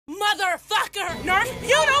Motherfucker! Nerf,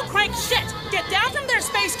 you don't crank shit! Get down from there,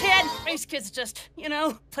 Space Kid! Space Kid's just,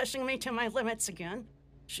 pushing me to my limits again.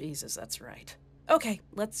 Jesus, that's right. Okay,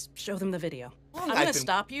 let's show them the video. I'm gonna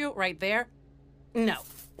stop you right there. No,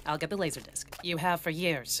 I'll get the Laserdisc. You have for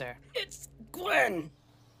years, sir. It's Gwen!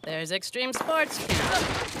 There's Extreme Sports Camp.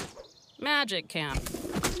 Magic Camp.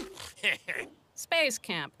 Space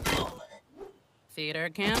Camp. Theater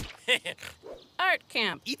Camp. Art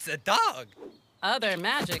Camp. Eats a dog. Other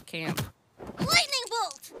Magic Camp. Lightning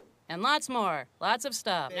bolt! And lots more. Lots of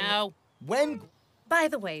stuff. Now, by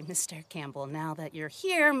the way, Mr. Campbell, now that you're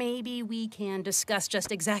here, maybe we can discuss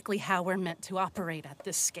just exactly how we're meant to operate at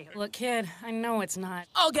this scale. Look, kid, I know it's not.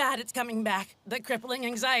 Oh, God, it's coming back. The crippling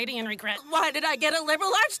anxiety and regret. Why did I get a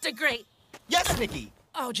liberal arts degree? Yes, Nikki.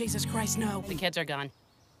 Oh, Jesus Christ, no. The kids are gone.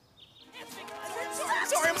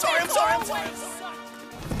 I'm sorry.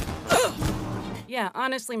 Yeah,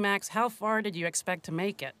 honestly, Max, how far did you expect to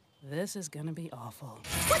make it? This is gonna be awful.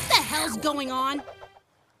 What the hell's going on?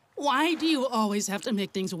 Why do you always have to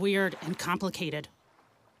make things weird and complicated?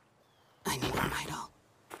 I need an idol.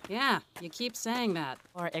 Yeah, you keep saying that.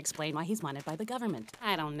 Or explain why he's wanted by the government.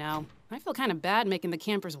 I don't know. I feel kind of bad making the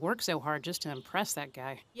campers work so hard just to impress that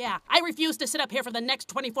guy. Yeah, I refuse to sit up here for the next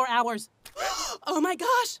 24 hours. Oh my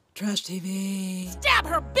gosh! Trash TV. Stab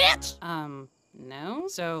her, bitch! No?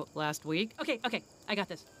 So, last week? Okay, I got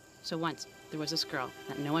this. So once, there was this girl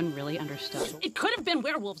that no one really understood. It could have been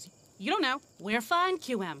werewolves. You don't know. We're fine,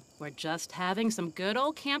 QM. We're just having some good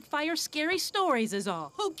old campfire scary stories is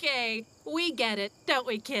all. Okay, we get it, don't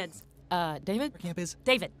we, kids? David? Camp is?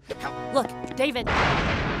 David. Look, David.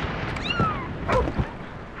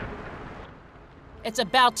 It's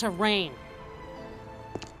about to rain.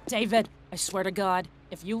 David, I swear to God,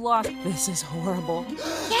 if you lost, this is horrible.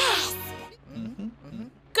 Yes!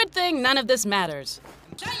 Good thing none of this matters.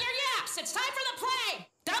 Shut your yaps! It's time for the play!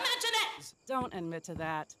 Don't mention it! Don't admit to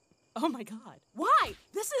that. Oh my God. Why?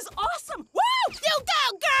 This is awesome! Woo! You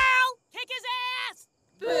go, girl! Kick his ass!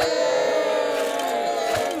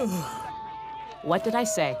 What did I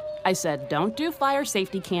say? I said don't do fire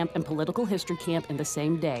safety camp and political history camp in the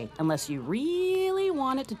same day unless you really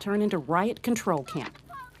want it to turn into riot control camp.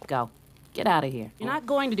 Go. Get out of here. You're not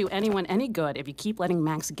going to do anyone any good if you keep letting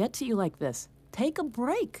Max get to you like this. Take a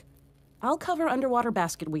break. I'll cover underwater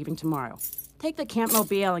basket weaving tomorrow. Take the camp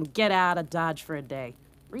mobile and get out of Dodge for a day.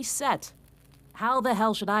 Reset. How the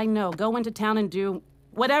hell should I know? Go into town and do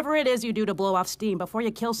whatever it is you do to blow off steam before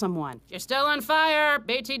you kill someone. You're still on fire,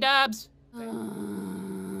 BT dubs.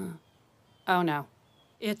 Oh no.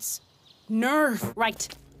 It's Nerf. Right.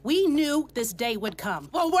 We knew this day would come.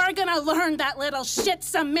 Well, we're gonna learn that little shit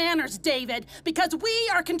some manners, David, because we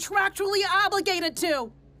are contractually obligated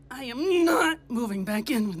to. I am not moving back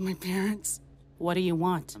in with my parents. What do you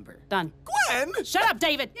want? Done. Gwen! Shut up,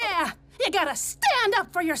 David! Yeah, you gotta stand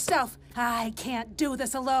up for yourself. I can't do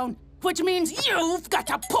this alone, which means you've got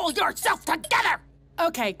to pull yourself together!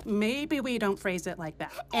 Okay, maybe we don't phrase it like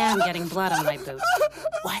that. And getting blood on my boots.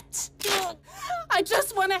 What? I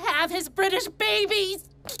just want to have his British babies!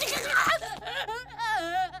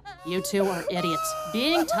 You two are idiots.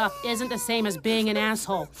 Being tough isn't the same as being an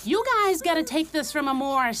asshole. You guys gotta take this from a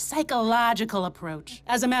more psychological approach.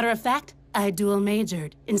 As a matter of fact, I dual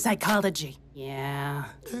majored in psychology. Yeah,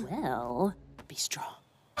 well, be strong.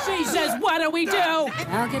 Jesus, what do we do?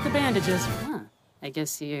 I'll get the bandages. Huh, I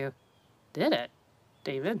guess you did it,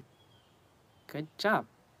 David. Good job.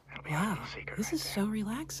 Wow, this is so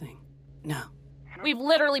relaxing. No. We've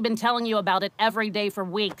literally been telling you about it every day for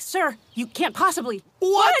weeks. Sir, you can't possibly.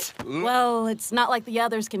 What? Well, it's not like the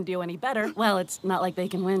others can do any better. Well, it's not like they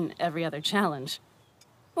can win every other challenge.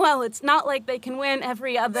 Well, it's not like they can win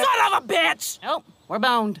every other... Son of a bitch! Nope, we're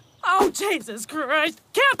boned. Oh, Jesus Christ.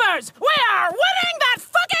 Campers, we are winning that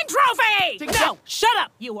fucking trophy! No, shut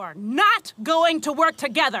up. You are not going to work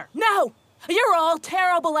together. No, you're all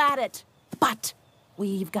terrible at it. But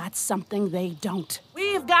we've got something they don't.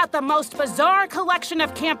 We've got the most bizarre collection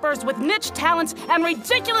of campers with niche talents and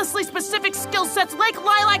ridiculously specific skill sets Lake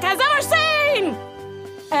Lilac has ever seen!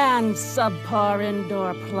 And subpar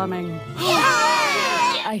indoor plumbing.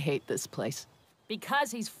 I hate this place. Because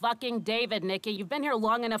he's fucking David, Nikki. You've been here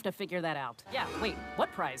long enough to figure that out. Yeah, wait,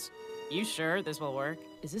 what prize? You sure this will work?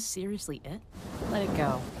 Is this seriously it? Let it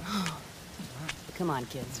go. Come on,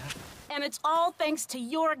 kids. And it's all thanks to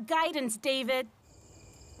your guidance, David.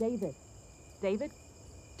 David,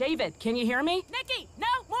 can you hear me? Nikki, no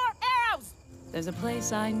more arrows! There's a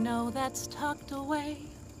place I know that's tucked away.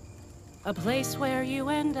 A place where you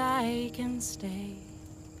and I can stay.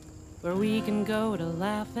 Where we can go to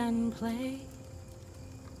laugh and play.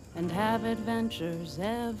 And have adventures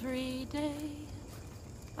every day.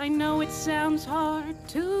 I know it sounds hard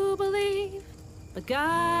to believe, but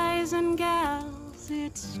guys and gals,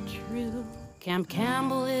 it's true. Camp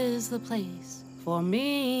Campbell is the place for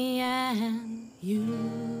me and you.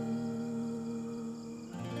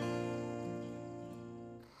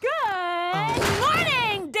 Good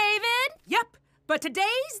morning, David! Yep, but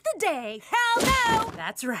today's the day. Hell no!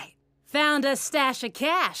 That's right. Found a stash of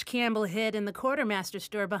cash Campbell hid in the quartermaster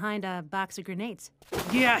store behind a box of grenades.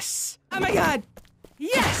 Yes! Oh my god!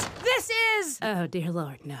 Yes, this is... Oh, dear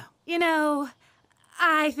Lord, no. You know,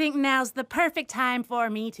 I think now's the perfect time for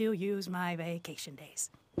me to use my vacation days.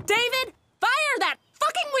 David, fire that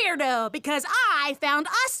fucking weirdo, because I found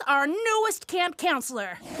us our newest camp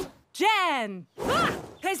counselor. Jen! Ah,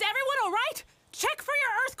 is everyone all right? Check for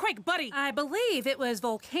your earthquake, buddy. I believe it was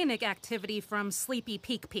volcanic activity from Sleepy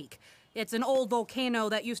Peak. It's an old volcano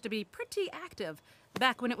that used to be pretty active,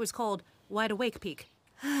 back when it was called Wide Awake Peak.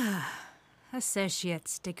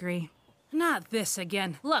 Associate's degree. Not this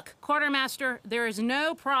again. Look, quartermaster, there is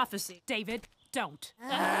no prophecy. David, don't.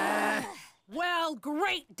 Well,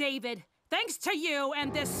 great, David. Thanks to you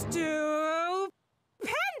and this stupendous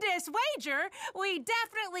wager, we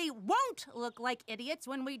definitely won't look like idiots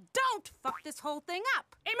when we don't fuck this whole thing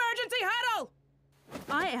up. Emergency huddle!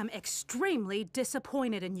 I am extremely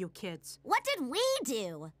disappointed in you kids. What did we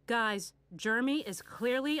do? Guys, Jeremy is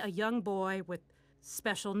clearly a young boy with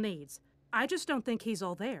special needs. I just don't think he's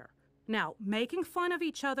all there. Now, making fun of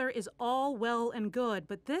each other is all well and good,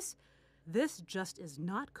 but this just is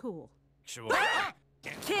not cool. Sure.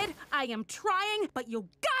 Kid, I am trying, but you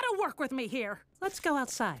gotta work with me here. Let's go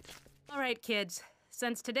outside. All right, kids,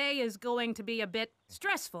 since today is going to be a bit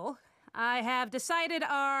stressful, I have decided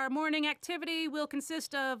our morning activity will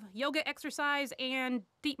consist of yoga exercise and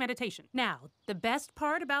deep meditation. Now, the best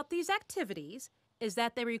part about these activities is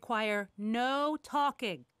that they require no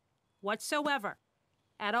talking whatsoever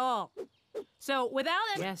at all. So without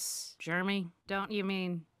it... Yes, Jeremy, don't you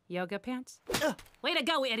mean yoga pants? Way to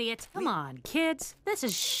go, idiot. Come on, kids. This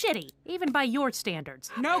is shitty, even by your standards.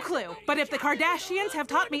 No clue, but if the Kardashians have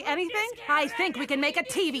taught me anything, I think we can make a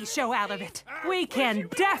TV show out of it. We can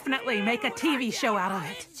definitely make a TV show out of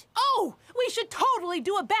it. Oh, we should totally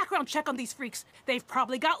do a background check on these freaks. They've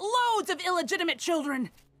probably got loads of illegitimate children.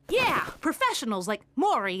 Yeah, professionals like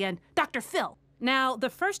Maury and Dr. Phil. Now, the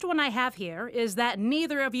first one I have here is that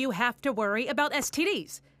neither of you have to worry about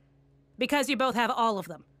STDs, because you both have all of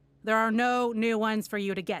them. There are no new ones for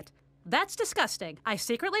you to get. That's disgusting. I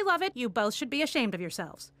secretly love it. You both should be ashamed of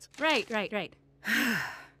yourselves. Right.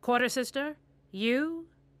 Quarter sister, you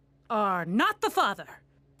are not the father.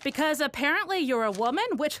 Because apparently you're a woman,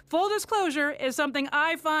 which, full disclosure, is something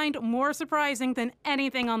I find more surprising than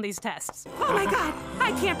anything on these tests. Oh my God,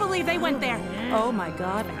 I can't believe they went there. Oh my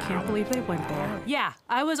God, I can't believe they went there. Yeah,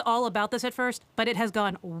 I was all about this at first, but it has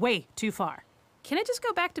gone way too far. Can it just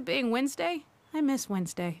go back to being Wednesday? I miss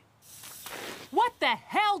Wednesday. What the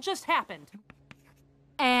hell just happened?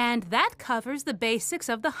 And that covers the basics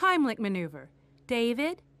of the Heimlich maneuver.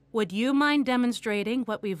 David, would you mind demonstrating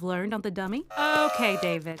what we've learned on the dummy? Okay,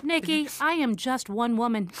 David. Nikki, I am just one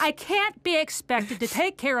woman. I can't be expected to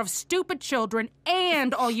take care of stupid children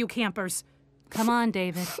and all you campers. Come on,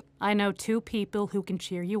 David. I know two people who can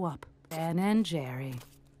cheer you up. Ben and Jerry.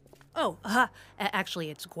 Oh, actually,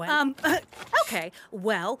 it's Gwen. Okay.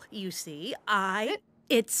 Well, you see,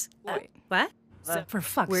 It's... what? For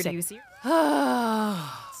fuck's sake. Where do you see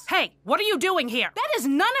Hey, what are you doing here? That is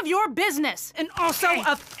none of your business. And also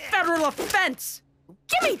a federal offense.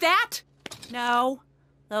 Give me that! No,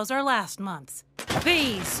 those are last month's.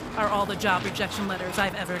 These are all the job rejection letters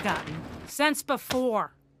I've ever gotten. Since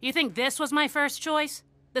before. You think this was my first choice?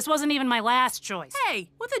 This wasn't even my last choice. Hey,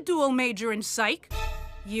 with a dual major in psych,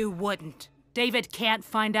 you wouldn't. David can't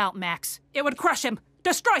find out, Max. It would crush him,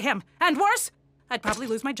 destroy him, and worse, I'd probably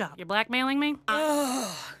lose my job. You're blackmailing me?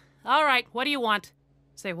 All right, what do you want?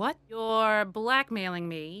 Say what? You're blackmailing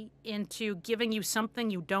me into giving you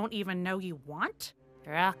something you don't even know you want?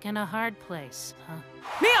 Rock in a hard place, huh?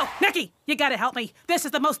 Neil! Nikki! You gotta help me. This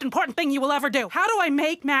is the most important thing you will ever do. How do I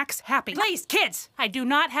make Max happy? Please, kids! I do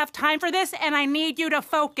not have time for this, and I need you to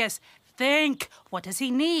focus. Think. What does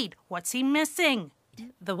he need? What's he missing?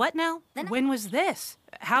 The what now? When was this?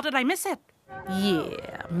 How did I miss it?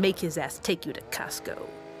 Yeah, make his ass take you to Costco.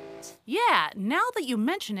 Yeah, now that you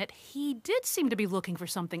mention it, he did seem to be looking for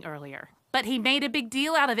something earlier. But he made a big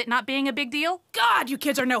deal out of it not being a big deal? God, you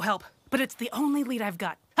kids are no help. But it's the only lead I've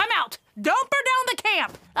got. I'm out! Don't burn down the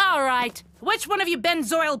camp! All right. Which one of you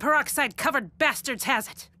benzoyl peroxide-covered bastards has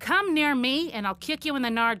it? Come near me, and I'll kick you in the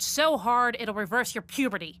nards so hard it'll reverse your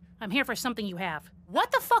puberty. I'm here for something you have.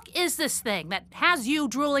 What the fuck is this thing that has you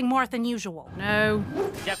drooling more than usual? No.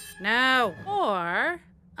 Yep. No. Or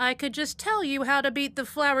I could just tell you how to beat the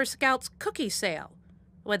Flower Scouts cookie sale.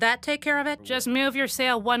 Would that take care of it? Just move your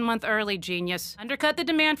sale 1 month early, genius. Undercut the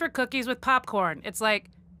demand for cookies with popcorn. It's like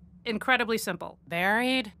incredibly simple.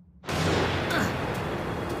 Buried.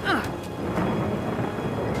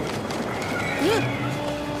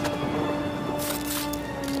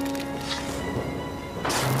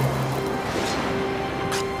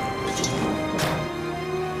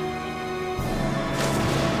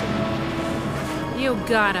 You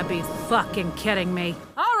gotta be fucking kidding me.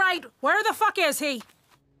 All right, where the fuck is he?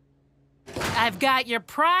 I've got your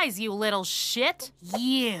prize, you little shit.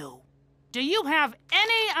 You. Do you have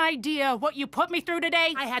any idea what you put me through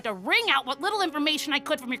today? I had to wring out what little information I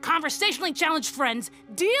could from your conversationally challenged friends,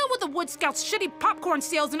 deal with the Wood Scouts' shitty popcorn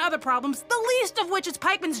sales and other problems, the least of which is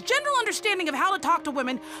Pikeman's general understanding of how to talk to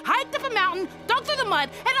women, hiked up a mountain, dug through the mud,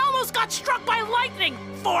 and almost got struck by lightning.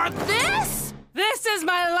 For this? This is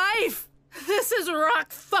my life. This is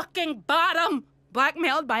rock fucking bottom.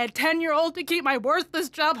 Blackmailed by a 10-year-old to keep my worthless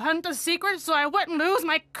job hunt a secret so I wouldn't lose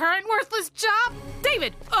my current worthless job?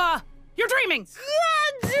 David, you're dreaming.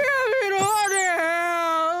 God damn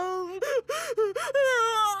it,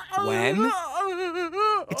 Gwen?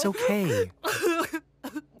 It's okay.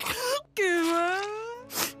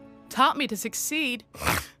 Taught me to succeed.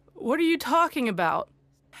 What are you talking about?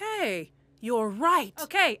 Hey, you're right.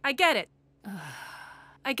 Okay, I get it.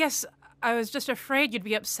 I guess I was just afraid you'd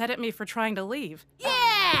be upset at me for trying to leave.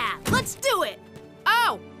 Yeah! Let's do it!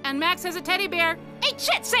 Oh, and Max has a teddy bear. Eat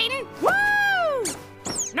shit, Satan! Woo!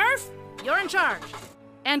 Nerf, you're in charge.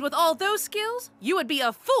 And with all those skills, you would be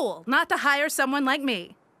a fool not to hire someone like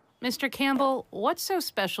me. Mr. Campbell, what's so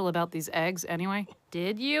special about these eggs anyway?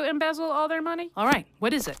 Did you embezzle all their money? All right,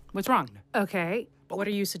 what is it? What's wrong? Okay, what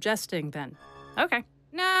are you suggesting then? Okay.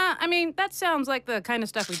 Nah, I mean, that sounds like the kind of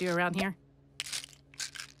stuff we do around here.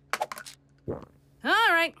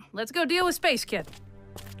 All right, let's go deal with Space Kid.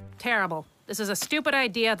 Terrible. This is a stupid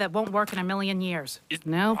idea that won't work in a million years.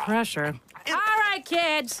 No pressure. All right,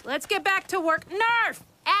 kids, let's get back to work. Nerf!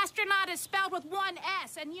 Astronaut is spelled with 1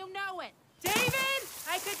 S, and you know it. David,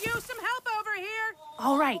 I could use some help over here.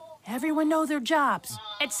 All right, everyone know their jobs.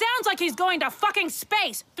 It sounds like he's going to fucking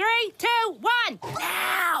space. 3, 2, 1,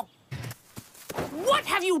 now! What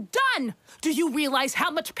have you done? Do you realize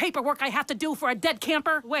how much paperwork I have to do for a dead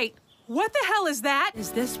camper? Wait, what the hell is that?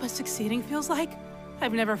 Is this what succeeding feels like?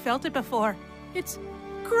 I've never felt it before. It's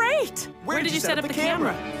great. Where did you set up the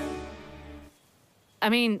camera? I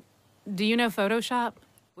mean, do you know Photoshop?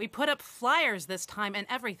 We put up flyers this time and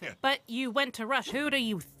everything. But you went to Rush. Who do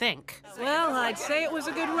you think? Well, I'd say it was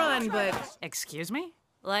a good run, but... Excuse me?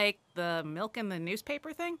 Like the milk in the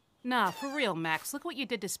newspaper thing? Nah, for real, Max. Look what you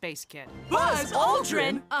did to Space Kid. Buzz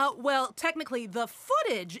Aldrin? Well, technically, the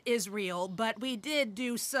footage is real, but we did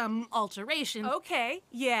do some alteration. Okay,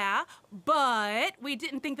 yeah, but we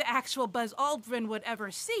didn't think the actual Buzz Aldrin would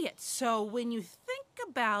ever see it. So when you think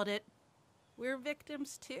about it, we're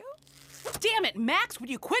victims too? Damn it, Max,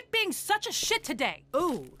 would you quit being such a shit today?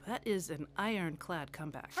 Ooh, that is an ironclad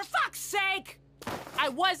comeback. For fuck's sake! I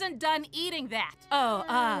wasn't done eating that.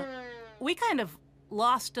 Oh, we kind of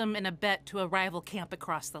lost him in a bet to a rival camp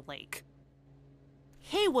across the lake.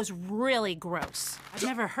 He was really gross. I've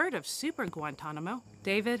never heard of Super Guantanamo.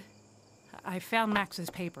 David, I found Max's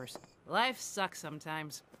papers. Life sucks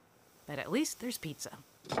sometimes, but at least there's pizza.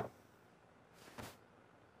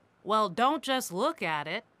 Well, don't just look at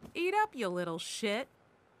it. Eat up, you little shit.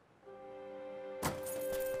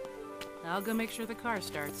 I'll go make sure the car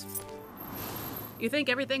starts. You think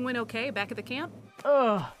everything went okay back at the camp?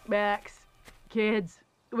 Ugh, Max. Kids,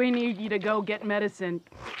 we need you to go get medicine.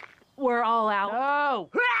 We're all out. Oh!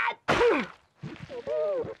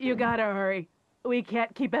 You gotta hurry. We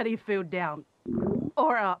can't keep any food down.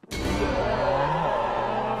 Or up.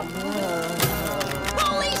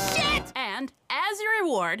 Holy shit! And, as your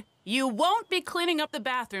reward, you won't be cleaning up the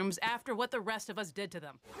bathrooms after what the rest of us did to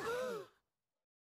them.